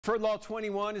Deferred Law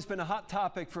 21 has been a hot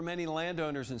topic for many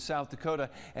landowners in South Dakota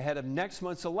ahead of next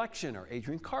month's election. Our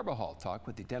Adrian Carbajal talked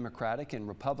with the Democratic and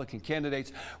Republican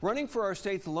candidates running for our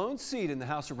state's lone seat in the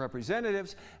House of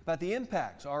Representatives about the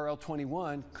impacts RL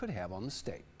 21 could have on the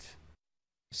state.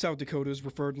 South Dakota's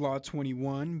Referred Law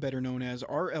 21, better known as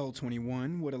RL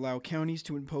 21, would allow counties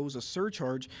to impose a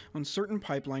surcharge on certain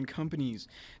pipeline companies.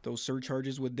 Those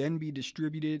surcharges would then be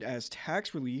distributed as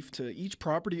tax relief to each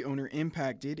property owner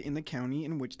impacted in the county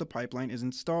in which the pipeline is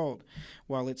installed.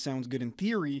 While it sounds good in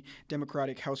theory,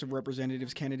 Democratic House of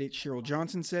Representatives candidate Sheryl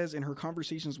Johnson says in her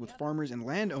conversations with farmers and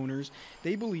landowners,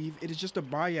 they believe it is just a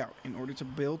buyout in order to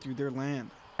build through their land.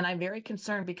 And I'm very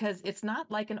concerned because it's not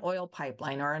like an oil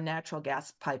pipeline or a natural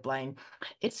gas pipeline.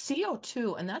 It's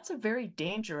CO2, and that's a very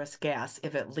dangerous gas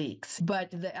if it leaks.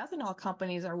 But the ethanol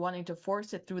companies are wanting to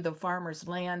force it through the farmers'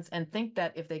 lands and think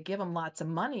that if they give them lots of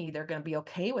money, they're going to be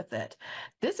okay with it.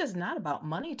 This is not about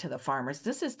money to the farmers.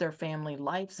 This is their family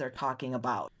lives they're talking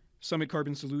about. Summit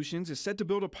Carbon Solutions is set to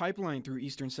build a pipeline through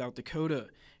Eastern South Dakota.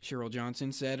 Sheryl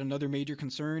Johnson said another major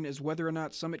concern is whether or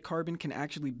not Summit Carbon can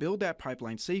actually build that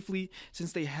pipeline safely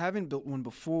since they haven't built one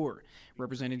before.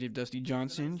 Representative Dusty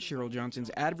Johnson, Sheryl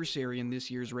Johnson's adversary in this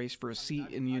year's race for a seat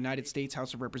in the United States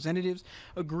House of Representatives,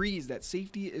 agrees that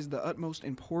safety is the utmost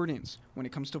importance when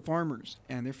it comes to farmers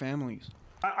and their families.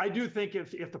 I do think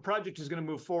if the project is going to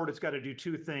move forward, it's got to do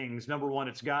two things. Number one,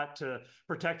 it's got to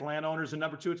protect landowners, and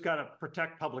number two, it's got to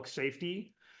protect public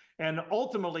safety. And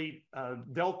ultimately,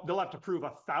 they'll have to prove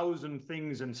 1,000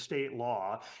 things in state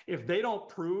law. If they don't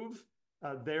prove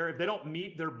if they don't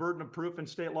meet their burden of proof in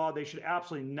state law, they should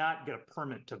absolutely not get a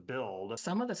permit to build.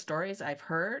 Some of the stories I've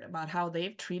heard about how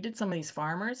they've treated some of these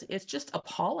farmers, it's just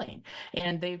appalling.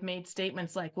 And they've made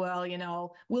statements like,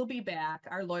 well, we'll be back.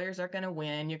 Our lawyers are going to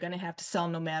win. You're going to have to sell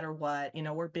no matter what.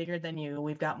 We're bigger than you.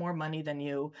 We've got more money than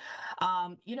you.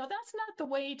 That's not the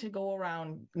way to go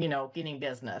around, getting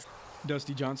business.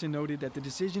 Dusty Johnson noted that the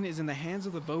decision is in the hands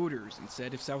of the voters and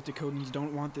said if South Dakotans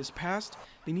don't want this passed,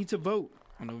 they need to vote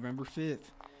on November 5th.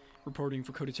 Reporting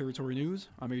for Dakota Territory News,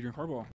 I'm Adrian Carbajal.